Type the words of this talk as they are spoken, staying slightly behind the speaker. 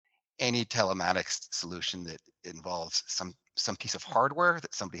any telematics solution that involves some piece of hardware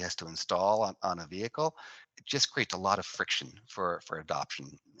that somebody has to install on a vehicle, it just creates a lot of friction for adoption.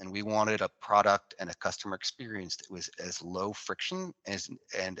 And we wanted a product and a customer experience that was as low friction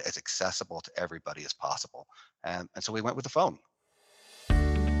and as accessible to everybody as possible. And so we went with the phone.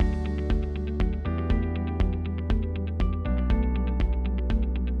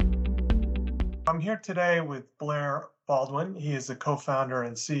 I'm here today with Blair Baldwin. He is the co-founder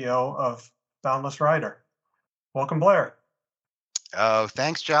and CEO of Boundless Rider. Welcome, Blair. Oh,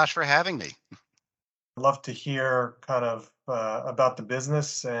 thanks, Josh, for having me. I'd love to hear kind of about the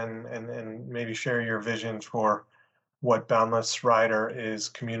business and maybe share your vision for what Boundless Rider is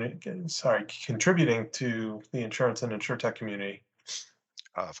contributing to the insurance and insurtech community.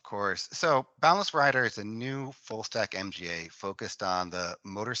 Of course. So, Boundless Rider is a new full stack MGA focused on the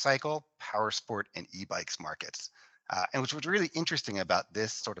motorcycle, power sport, and e bikes markets. And which was really interesting about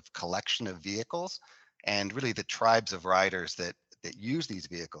this sort of collection of vehicles and really the tribes of riders that use these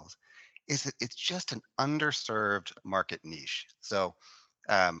vehicles is that it's just an underserved market niche. So,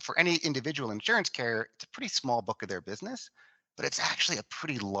 for any individual insurance carrier, it's a pretty small book of their business, but it's actually a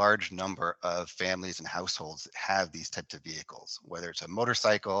pretty large number of families and households that have these types of vehicles, whether it's a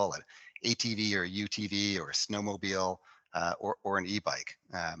motorcycle, an ATV or a UTV or a snowmobile or an e-bike.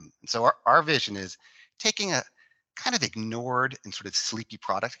 So our vision is taking a kind of ignored and sort of sleepy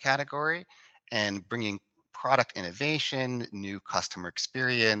product category and bringing product innovation, new customer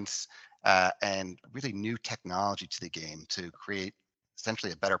experience, and really new technology to the game to create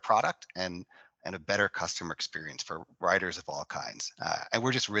essentially a better product and a better customer experience for riders of all kinds. And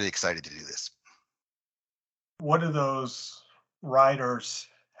we're just really excited to do this. What do those riders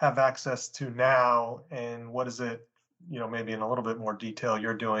have access to now, and what is it, maybe in a little bit more detail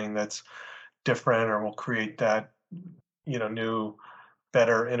you're doing that's different or will create that, new,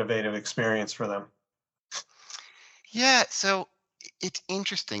 better, innovative experience for them? Yeah, so it's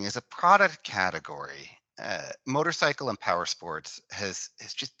interesting as a product category. Motorcycle and power sports has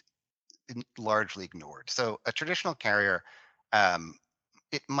just been largely ignored. So a traditional carrier, um,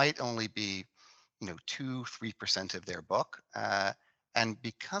 it might only be 2-3% of their book, and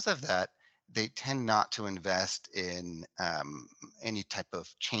because of that, they tend not to invest in any type of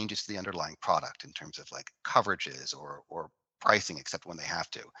changes to the underlying product in terms of like coverages or pricing, except when they have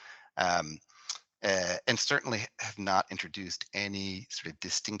to. Um, and certainly have not introduced any sort of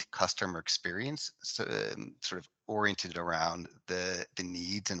distinct customer experience, so, sort of oriented around the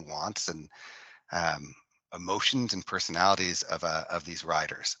needs and wants and um, emotions and personalities of these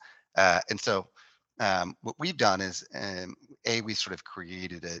riders. And so what we've done is, we sort of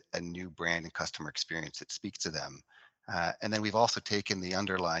created a new brand and customer experience that speaks to them. And then we've also taken the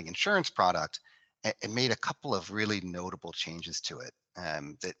underlying insurance product and made a couple of really notable changes to it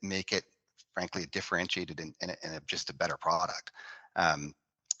that make it, frankly, differentiated and just a better product. Um,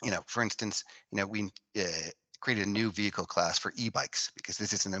 for instance, we created a new vehicle class for e-bikes because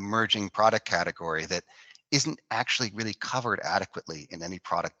this is an emerging product category that isn't actually really covered adequately in any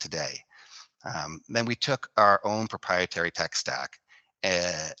product today. Then we took our own proprietary tech stack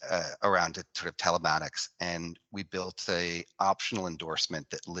around it, sort of telematics, and we built a optional endorsement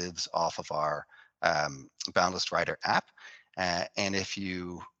that lives off of our Boundless Rider app. And if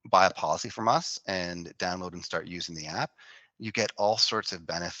you buy a policy from us and download and start using the app, you get all sorts of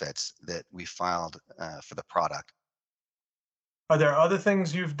benefits that we filed for the product. Are there other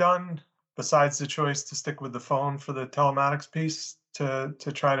things you've done besides the choice to stick with the phone for the telematics piece to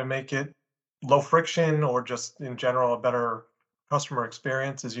try to make it low friction or just in general a better customer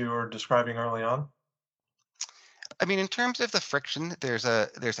experience as you were describing early on? I mean, in terms of the friction, there's a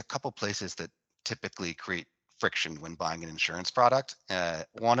couple places that typically create friction when buying an insurance product.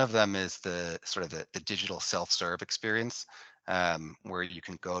 One of them is the sort of the digital self-serve experience, where you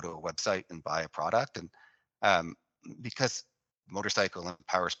can go to a website and buy a product, and um, because motorcycle and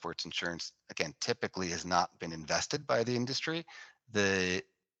power sports insurance again typically has not been invested by the industry, the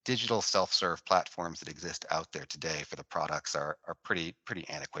digital self-serve platforms that exist out there today for the products are pretty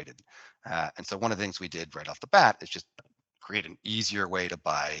antiquated. And so one of the things we did right off the bat is just create an easier way to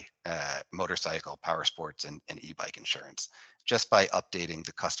buy motorcycle, power sports, and e-bike insurance just by updating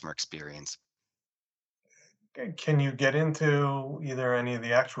the customer experience. Can you get into either any of the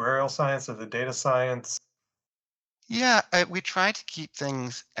actuarial science or the data science? Yeah, we try to keep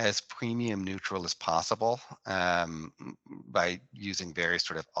things as premium neutral as possible by using various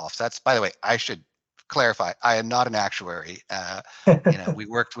sort of offsets. By the way, I should clarify, I am not an actuary. We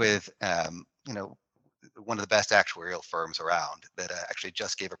worked with, one of the best actuarial firms around that actually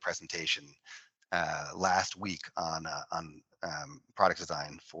just gave a presentation last week on product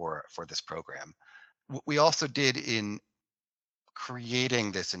design for this program. We also did in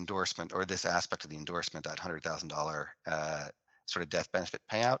creating this endorsement or this aspect of the endorsement, that $100,000 sort of death benefit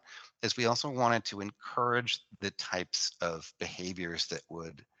payout, is we also wanted to encourage the types of behaviors that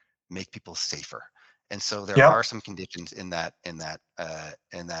would make people safer. And so there are Yep. some conditions in that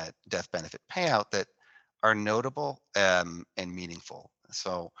death benefit payout that are notable and meaningful.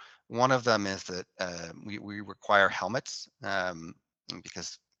 So one of them is that we require helmets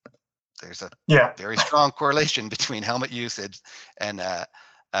because there's a Yeah. very strong correlation between helmet usage and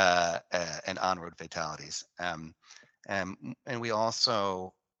and on-road fatalities. And um, we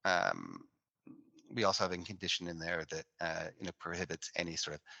also have a condition in there that prohibits any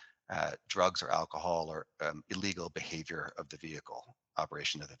sort of drugs or alcohol or illegal behavior of the vehicle,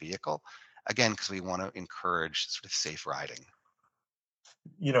 operation of the vehicle. Again, because we want to encourage sort of safe riding.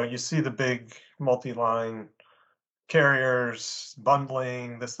 You see the big multi-line carriers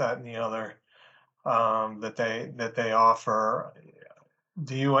bundling this, that, and the other, that they offer.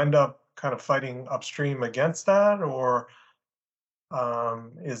 Do you end up kind of fighting upstream against that, or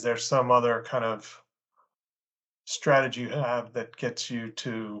is there some other kind of strategy you have that gets you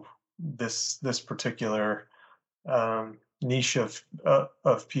to this particular niche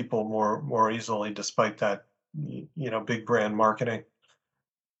of people more easily, despite that big brand marketing?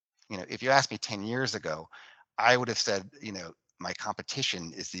 If you asked me 10 years ago, I would have said, my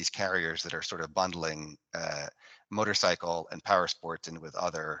competition is these carriers that are sort of bundling motorcycle and power sports in with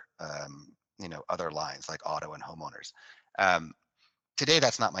other lines like auto and homeowners. Um, Today,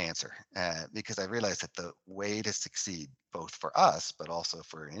 that's not my answer because I realize that the way to succeed, both for us, but also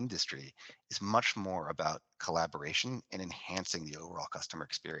for an industry, is much more about collaboration and enhancing the overall customer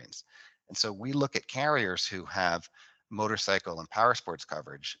experience. And so we look at carriers who have motorcycle and power sports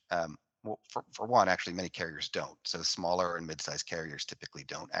coverage. Well, for one, actually, many carriers don't. So smaller and mid-sized carriers typically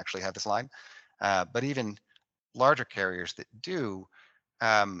don't actually have this line. But even larger carriers that do,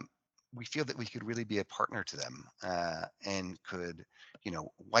 um, we feel that we could really be a partner to them and could,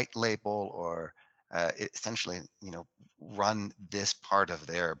 white label or essentially, run this part of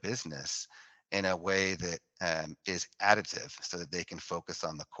their business in a way that is additive so that they can focus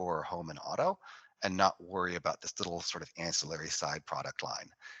on the core home and auto and not worry about this little sort of ancillary side product line.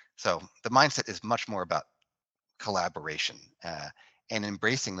 So the mindset is much more about collaboration and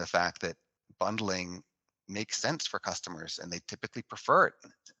embracing the fact that bundling makes sense for customers and they typically prefer it.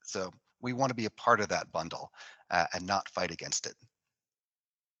 So we want to be a part of that bundle and not fight against it.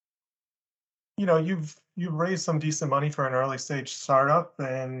 You've raised some decent money for an early stage startup,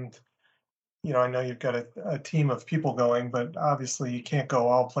 and I know you've got a team of people going, but obviously you can't go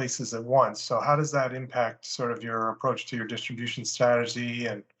all places at once. So how does that impact sort of your approach to your distribution strategy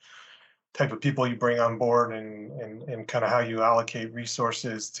and type of people you bring on board, and kind of how you allocate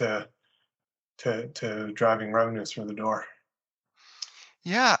resources to driving revenue through the door?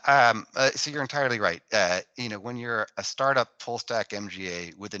 Yeah, so you're entirely right. When you're a startup full stack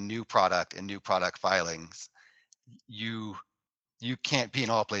MGA with a new product and new product filings, you you can't be in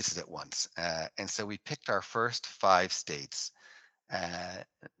all places at once. And so we picked our first 5 states uh,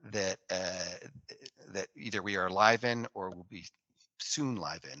 that either we are live in or will be soon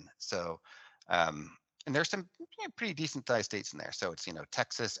live in. So, and there's some pretty decent sized states in there. So it's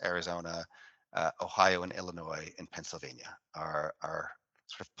Texas, Arizona, Ohio, and Illinois, and Pennsylvania are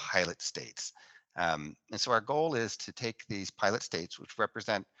sort of pilot states. And so our goal is to take these pilot states, which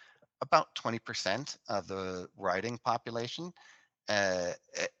represent about 20% of the riding population,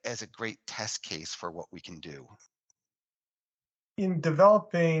 as a great test case for what we can do. In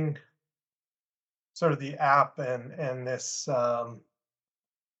developing sort of the app and this,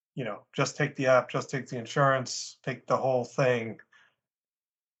 just take the app, just take the insurance, take the whole thing.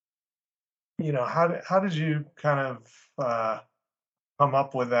 How did you kind of come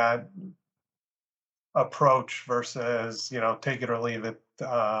up with that approach versus take it or leave it,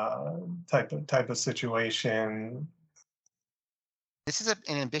 type of situation? This is an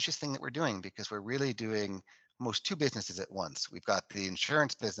ambitious thing that we're doing because we're really doing almost 2 businesses at once. We've got the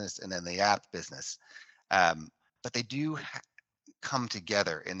insurance business and then the app business. Um, but they do come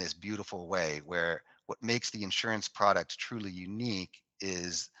together in this beautiful way where what makes the insurance product truly unique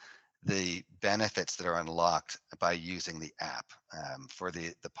is the benefits that are unlocked by using the app for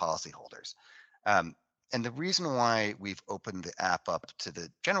the policyholders. Um, and the reason why we've opened the app up to the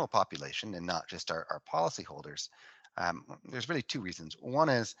general population and not just our policyholders, there's really 2 reasons. One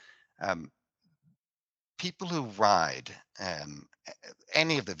is um, people who ride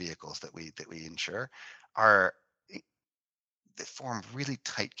any of the vehicles that we insure are that form really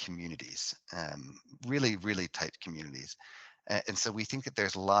tight communities, really, really tight communities. And so we think that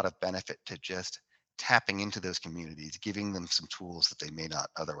there's a lot of benefit to just tapping into those communities, giving them some tools that they may not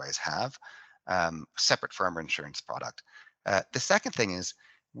otherwise have, separate from our insurance product. The second thing is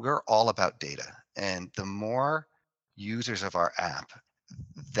we're all about data. And the more users of our app,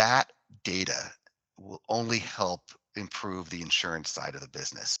 that data will only help improve the insurance side of the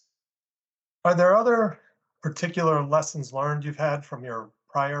business. Are there other particular lessons learned you've had from your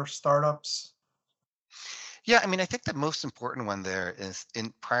prior startups? Yeah, I mean, I think the most important one there is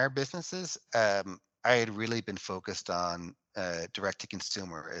in prior businesses, I had really been focused on direct to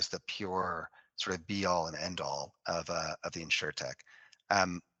consumer as the pure sort of be all and end all of the insurtech,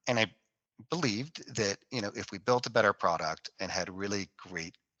 and I believed that if we built a better product and had really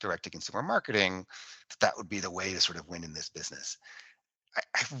great direct to consumer marketing, that would be the way to sort of win in this business.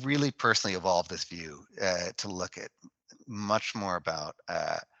 I've really personally evolved this view to look at much more about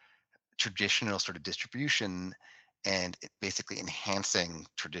traditional sort of distribution and basically enhancing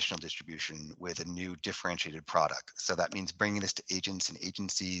traditional distribution with a new differentiated product. So that means bringing this to agents and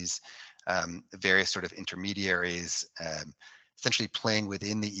agencies, various sort of intermediaries, essentially playing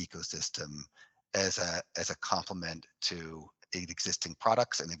within the ecosystem as a complement to existing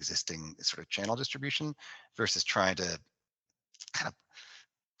products and existing sort of channel distribution versus trying to kind of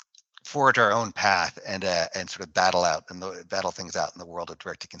forge our own path and sort of battle things out in the world of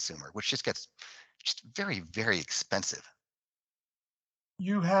direct to consumer, which just gets just very, very expensive.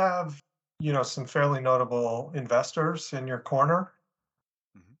 You have, some fairly notable investors in your corner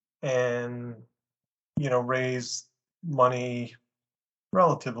Mhm. and, raised money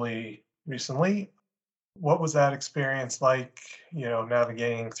relatively recently. What was that experience like,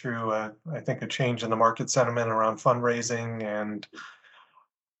 navigating through I think a change in the market sentiment around fundraising and,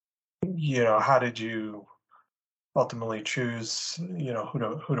 how did you ultimately choose,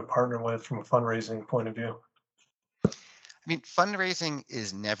 who to partner with from a fundraising point of view? I mean, fundraising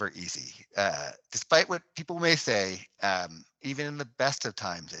is never easy. Despite what people may say, even in the best of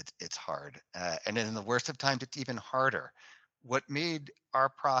times, it's hard. And in the worst of times, it's even harder. What made our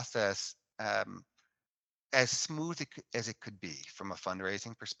process as smooth as it could be from a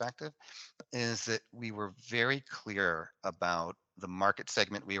fundraising perspective is that we were very clear about the market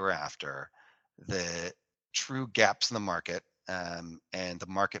segment we were after, the true gaps in the market, and the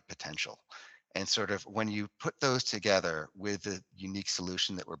market potential. And sort of when you put those together with the unique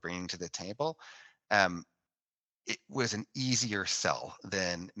solution that we're bringing to the table, um, it was an easier sell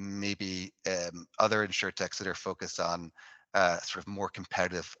than maybe other insurtechs that are focused on sort of more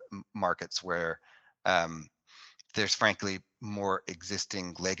competitive markets where um, there's frankly more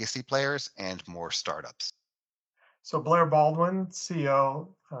existing legacy players and more startups. So Blair Baldwin, CEO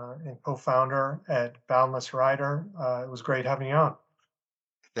and co-founder at Boundless Rider. It was great having you on.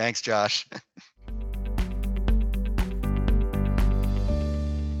 Thanks, Josh.